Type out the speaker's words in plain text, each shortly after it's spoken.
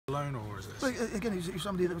alone, or is it? Well, again, he's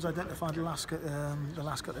somebody that was identified the last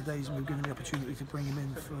couple of days, and we've given the opportunity to bring him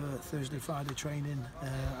in for Thursday, Friday training.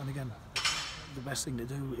 And again, the best thing to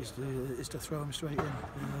do is to throw him straight in.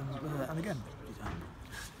 And again,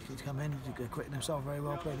 he's come in, he's acquitted himself very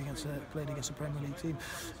well. Played against a Premier League team.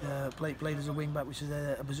 Played as a wing back, which is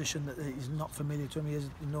a position that is not familiar to him. He is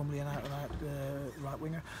normally an out-and-out right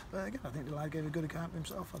winger. But again, I think the lad gave a good account of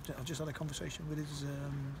himself. I've just had a conversation with his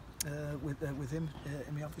with him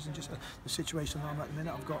in the office, and just the situation I'm at the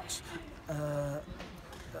minute. I've got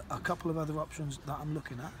a couple of other options that I'm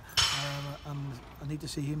looking at, and I need to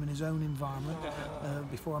see him in his own environment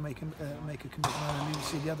before I make a commitment. I need to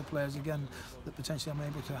see the other players again that potentially I'm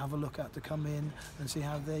able to have a look at, to come in and see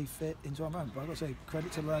how they fit into our environment. But I've got to say,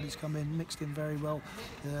 credit to the lad, he's come in, mixed in very well,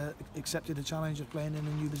 accepted the challenge of playing in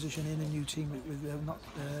a new position, in a new team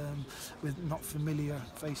with not familiar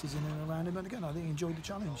faces in and around him. And again, I think he enjoyed the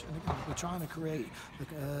challenge. And again, we're trying to create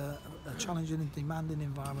a challenging and demanding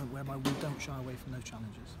environment whereby we don't shy away from those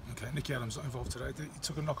challenges. Okay, Nicky Adams not involved today. He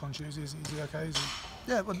took a knock on Tuesday. Is he okay?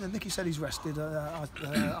 Yeah, well, Nicky said he's rested.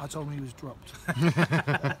 I told him he was dropped.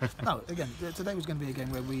 No, again, today was going to be a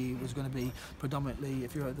game where we was going to be predominantly,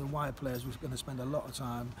 if you're the wide players, was going to spend a lot of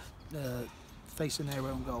time facing their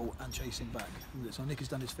own goal and chasing back. So Nicky's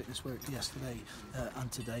done his fitness work yesterday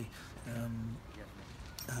and today.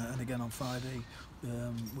 And again on Friday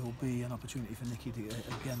will be an opportunity for Nicky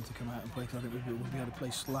to come out and play. I think we'll be able to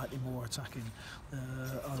play slightly more attacking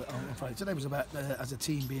on Friday. Today was about as a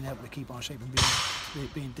team being able to keep our shape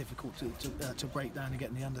and being difficult to break down and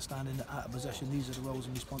getting the understanding that out of possession these are the roles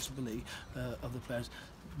and responsibility of the players.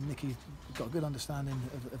 Nicky got a good understanding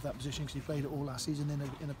of that position because he played it all last season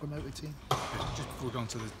in a promoted team. Just before we go on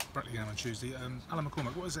to the Brackley game on Tuesday, Alan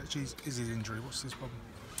McCormack, what is his injury? What's his problem?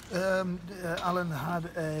 Alan had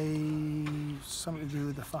something to do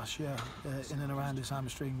with the fascia in and around his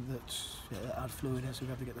hamstring that had fluid in, so we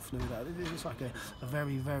have to get the fluid out. It's like a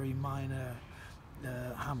very, very minor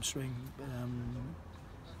hamstring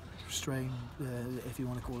strain, if you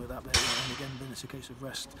want to call it that. But and again, then it's a case of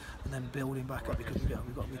rest and then building back up, because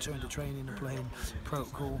we've got to return to training and playing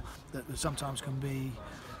protocol that sometimes can be.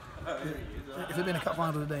 If it had been a cup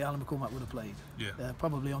final today, Alan McCormack would have played. Yeah.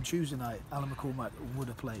 Probably on Tuesday night, Alan McCormack would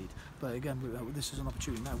have played. But again, this is an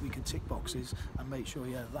opportunity now we can tick boxes and make sure,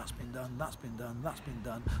 yeah, that's been done, that's been done, that's been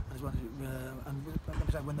done.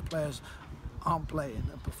 And when the players aren't playing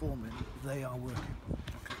and performing, they are working.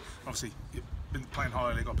 Okay. Obviously, you've been playing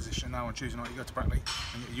higher league opposition. Now on Tuesday night you go to Brackley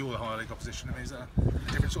and you're the higher league opposition. I mean, is that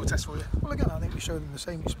a different sort of test for you? Well, again, I think we showed them the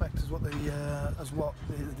same respect as what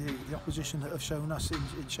the opposition that have shown us in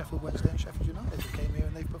Sheffield Wednesday and Sheffield United. They came here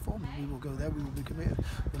and they've performed. We will go there, we will be committed.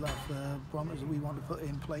 We'll have barometers that we want to put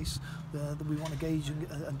in place that we want to gauge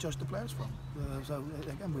and judge the players from. So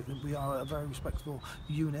again, we are a very respectful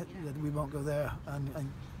unit. We won't go there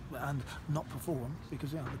and not perform,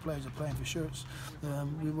 because the players are playing for shirts.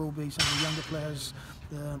 We will be, some of the younger players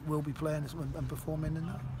will be playing and performing in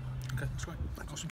that. Okay, that's great. Awesome.